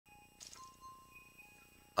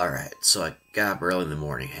Alright, so I got up early in the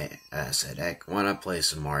morning. Hey, I said, heck, why not play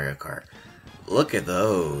some Mario Kart? Look at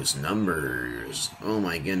those numbers. Oh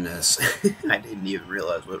my goodness. I didn't even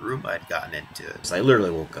realize what room I'd gotten into. So I literally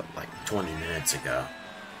woke up like 20 minutes ago.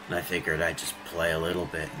 And I figured I'd just play a little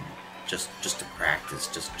bit. And just to practice.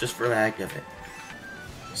 Just for the heck of it.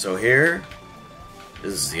 So here,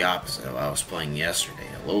 this is the opposite of what I was playing yesterday.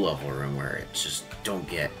 A low-level room where it just don't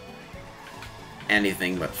get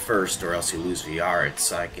anything but first, or else you lose VR.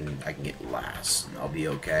 I can get last, and I'll be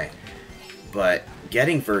okay. But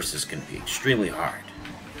getting first is going to be extremely hard.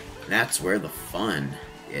 And that's where the fun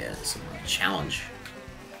is, and the challenge.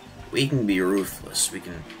 We can be ruthless. We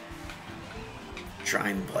can try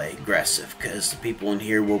and play aggressive, because the people in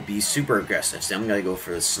here will be super aggressive. So I'm going to go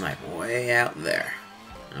for the snipe way out there.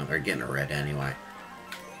 Oh, they're getting a red anyway.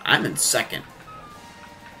 I'm in second.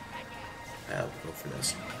 I'll go for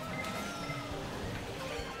this.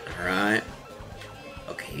 Alright.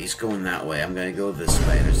 Okay, he's going that way. I'm gonna go this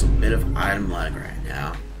way. There's a bit of item lag right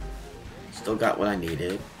now. Still got what I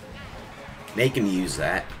needed. Make him use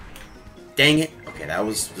that. Dang it! Okay, that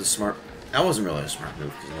was the smart... That wasn't really a smart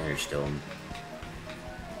move, because now you're still...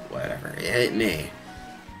 Whatever. It hit me.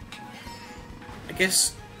 I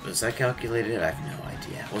guess... Was that calculated? I have no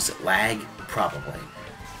idea. Was it lag? Probably.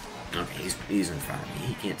 Okay, he's in front of me.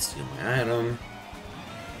 He can't steal my item.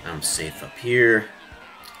 I'm safe up here.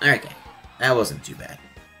 Okay, that wasn't too bad.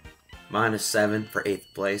 -7 for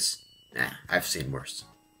 8th place. Nah, I've seen worse.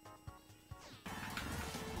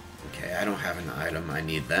 Okay, I don't have an item. I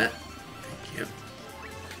need that. Thank you.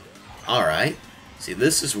 Alright. See,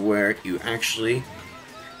 this is where you actually...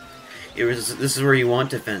 This is where you want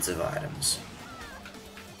defensive items.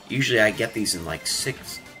 Usually I get these in like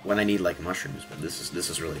 6 when I need like mushrooms, but this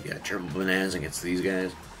is really good. Triple bananas against these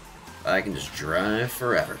guys. I can just drive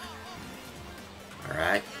forever.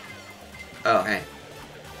 Alright. Oh, hey.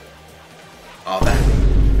 All that.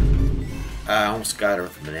 I almost got her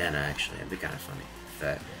with a banana, actually. That'd be kind of funny.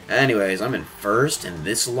 That. Anyways, I'm in first in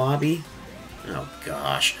this lobby. Oh,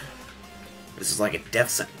 gosh. This is like a death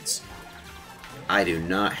sentence. I do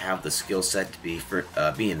not have the skill set to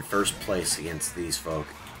be in first place against these folk.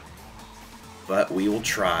 But we will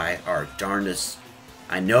try our darndest.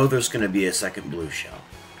 I know there's going to be a second blue shell.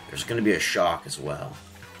 There's going to be a shock as well.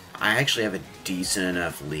 I actually have a decent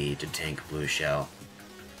enough lead to tank blue shell.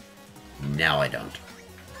 Now I don't.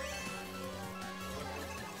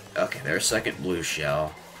 Okay, there's second blue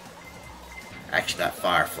shell. Actually, that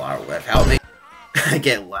firefly would have helped me. I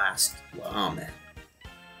get last. Oh, man.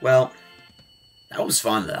 Well, that was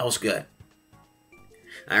fun. That was good.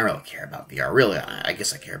 I don't really care about VR. Really, I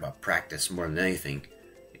guess I care about practice more than anything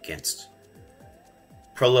against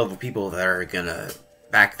pro-level people that are gonna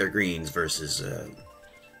back their greens versus,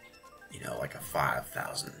 you know, like a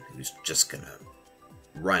 5,000 who's just gonna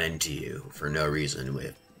run into you for no reason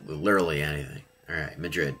with literally anything. Alright,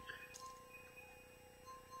 Madrid.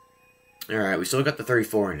 Alright, we still got the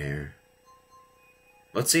 34 in here.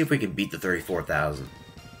 Let's see if we can beat the 34,000.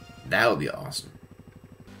 That would be awesome.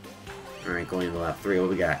 Alright, going into lap 3, what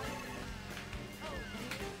we got?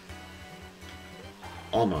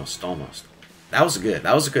 Almost. That was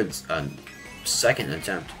a good second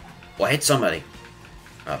attempt. Well, I hit somebody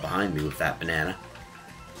behind me with that banana.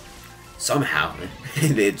 Somehow,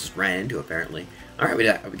 they just ran into, apparently. Alright,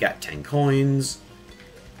 we got 10 coins.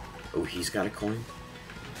 Oh, he's got a coin.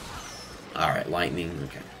 Alright, lightning,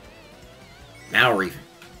 okay. Now we're even.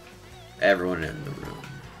 Everyone in the room.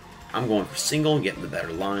 I'm going for single, getting the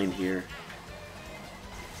better line here.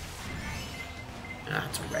 Ah,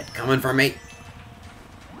 it's a red coming for me.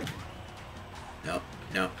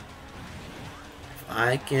 Nope. If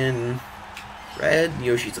I can... Red,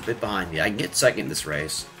 Yoshi's a bit behind me. I can get second this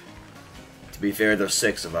race. To be fair, there's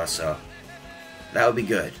 6 of us, so... That would be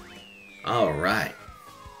good. Alright.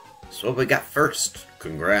 So what we got first?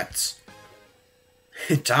 Congrats.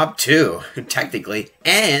 Top 2, technically.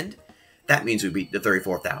 And that means we beat the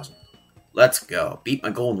 34,000. Let's go. Beat my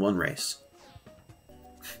goal in 1 race.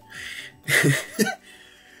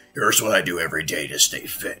 Here's what I do every day to stay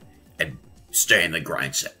fit and stay in the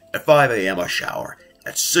grind set. At 5 a.m. I shower.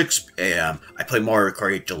 At 6 a.m. I play Mario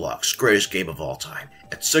Kart 8 Deluxe, greatest game of all time.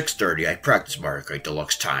 At 6:30 I practice Mario Kart 8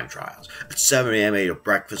 Deluxe time trials. At 7 a.m. I eat a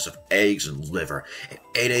breakfast of eggs and liver. At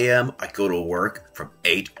 8 a.m. I go to work from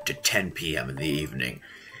 8 to 10 p.m. in the evening.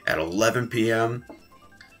 At 11 p.m.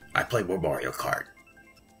 I play more Mario Kart.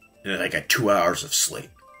 And then I get 2 hours of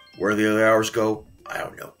sleep. Where the other hours go, I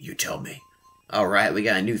don't know. You tell me. Alright, we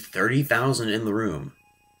got a new 30,000 in the room.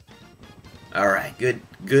 Alright,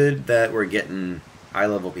 good that we're getting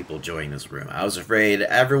high-level people joining this room. I was afraid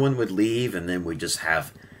everyone would leave and then we just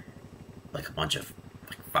have like a bunch of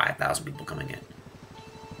like 5,000 people coming in.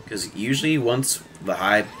 Because usually once the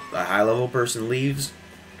high level person leaves,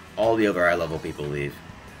 all the other high level people leave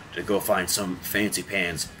to go find some fancy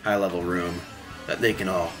pants high level room that they can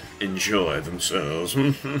all enjoy themselves.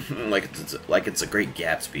 like it's a Great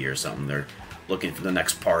Gatsby or something. They're looking for the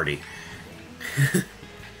next party.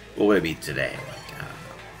 What would it be today?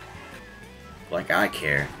 Like I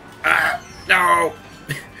care. Ah, no!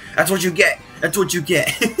 That's what you get! That's what you get!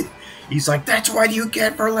 He's like, that's what you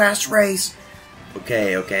get for last race!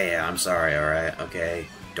 Okay, I'm sorry, alright, okay.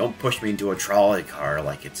 Don't push me into a trolley car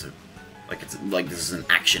like this is an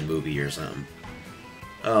action movie or something.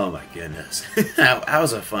 Oh my goodness. That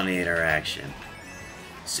was a funny interaction.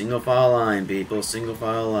 Single file line, people, single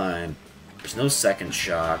file line. There's no second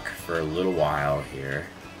shock for a little while here.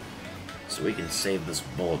 So we can save this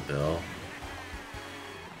bullet bill.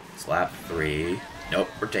 It's lap 3. Nope,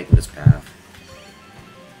 we're taking this path.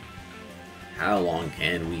 How long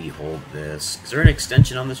can we hold this? Is there an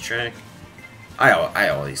extension on this track? I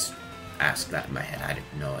always ask that in my head. I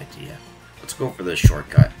have no idea. Let's go for this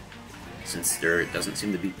shortcut. Since there doesn't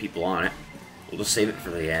seem to be people on it, we'll just save it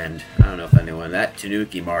for the end. I don't know if anyone... That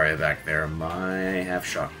Tanuki Mario back there might have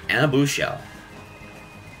shock. And a blue shell.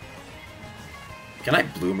 Can I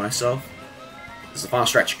blue myself? This is the final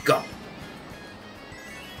stretch. Go!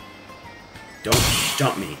 Don't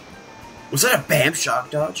dump me. Was that a BAM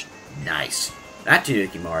shock dodge? Nice. That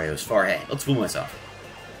Tanuki Mario is far ahead. Let's blue myself.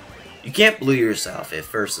 You can't blue yourself if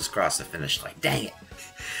first is cross the finish line. Dang it.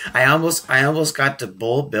 I almost got to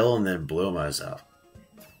bullet bill and then blew myself.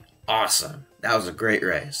 Awesome. That was a great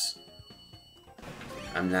race.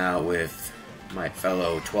 I'm now with my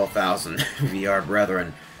fellow 12,000 VR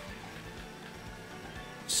brethren.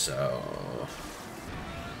 So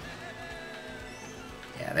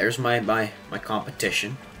yeah, there's my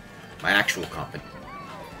competition. My actual competition.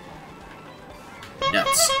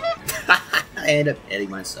 Nuts. I end up hitting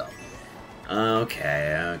myself.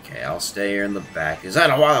 Okay, I'll stay here in the back. Is that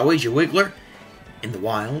a Waluigi Wiggler? In the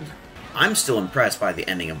wild? I'm still impressed by the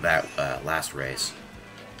ending of that last race.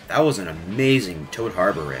 That was an amazing Toad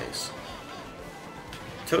Harbor race.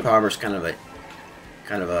 Toad Harbor's kind of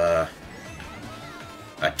a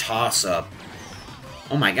toss-up.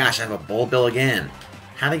 Oh my gosh, I have a bullet bill again.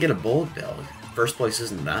 How'd I get a bullet bill? First place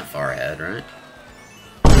isn't that far ahead, right?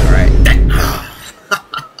 Alright.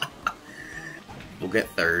 We'll get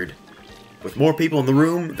third. With more people in the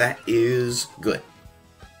room, that is good.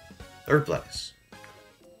 Third place.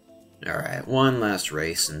 Alright, one last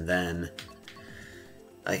race, and then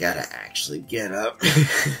I gotta actually get up.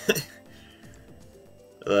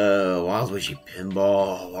 Waluigi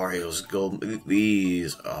Pinball, Wario's Gold...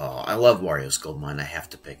 These... Oh, I love Wario's Gold Mine. I have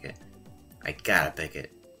to pick it. I gotta pick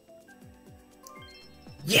it.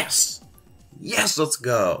 Yes! Yes, let's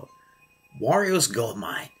go! Wario's Gold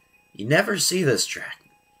Mine. You never see this track.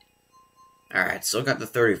 Alright, still got the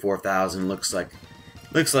 34,000. Looks like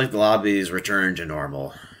the lobby's returned to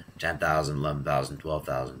normal. 10,000, 11,000,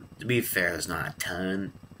 12,000. To be fair, there's not a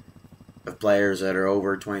ton of players that are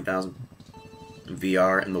over 20,000 in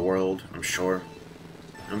VR in the world, I'm sure.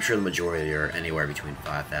 I'm sure the majority are anywhere between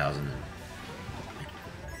 5,000 and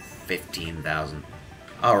 15,000.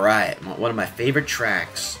 Alright, one of my favorite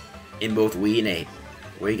tracks in both Wii and 8.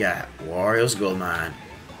 We got Wario's Gold Mine.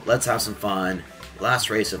 Let's have some fun. Last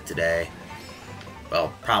race of today.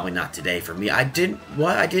 Well, probably not today for me. I didn't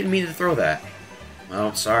mean to throw that.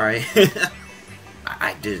 Well, sorry.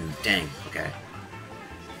 I didn't. Dang. Okay.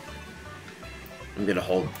 I'm gonna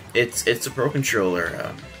hold. It's a Pro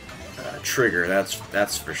Controller trigger.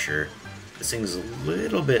 That's for sure. This thing's a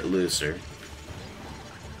little bit looser.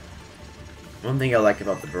 One thing I like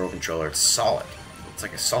about the Pro Controller, it's solid. It's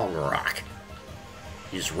like a solid rock.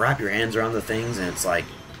 You just wrap your hands around the things, and it's like,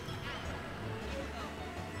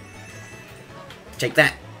 take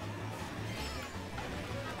that.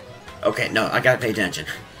 Okay, no, I gotta pay attention.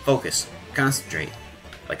 Focus. Concentrate.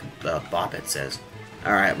 Like Bop It says.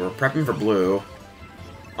 Alright, we're prepping for blue.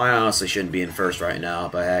 I honestly shouldn't be in first right now,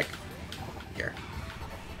 but heck. Here.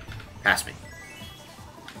 Pass me.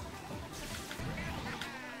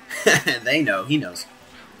 They know. He knows.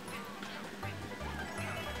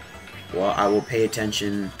 Well, I will pay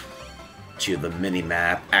attention to the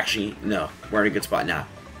mini-map. Actually, no. We're in a good spot now.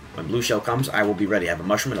 When blue shell comes, I will be ready. I have a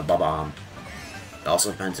mushroom and a bomb. It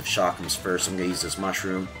also depends if shock comes first. I'm going to use this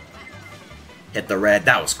mushroom. Hit the red.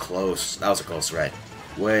 That was close. That was a close red.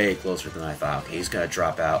 Way closer than I thought. Okay, he's going to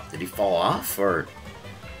drop out. Did he fall off? Or...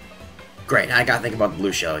 Great. Now I got to think about the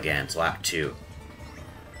blue shell again. It's lap 2.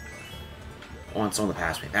 I want someone to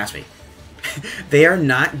pass me. Pass me. They are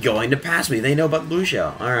not going to pass me. They know about the blue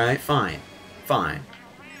shell. Alright, fine. Fine.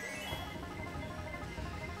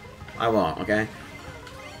 I won't, okay?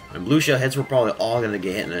 When blue shell hits, we're probably all gonna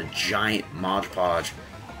get hit in a giant Mod Podge.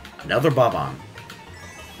 Another Bob-omb.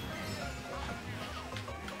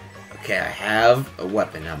 Okay, I have a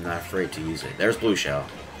weapon. I'm not afraid to use it. There's blue shell.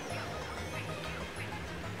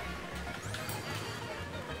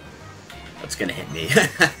 That's gonna hit me.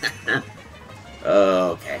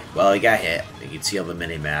 Okay, well, he got hit. You can see on the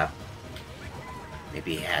mini-map.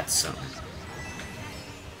 Maybe he had something.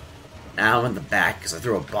 Now I'm in the back because I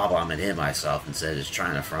threw a Bob-omb and hit myself instead of just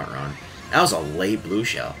trying to front run. That was a late blue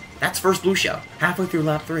shell. That's first blue shell. Halfway through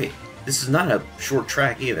lap 3. This is not a short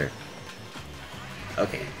track either.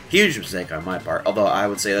 Okay, huge mistake on my part. Although I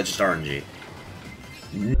would say that's just RNG.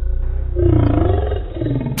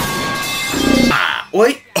 Ah,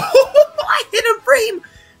 wait. I hit him frame.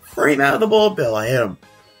 Frame out of the bullet bill. I hit him.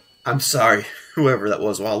 I'm sorry, whoever that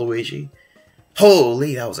was, Waluigi.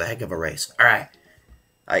 Holy, that was a heck of a race. Alright.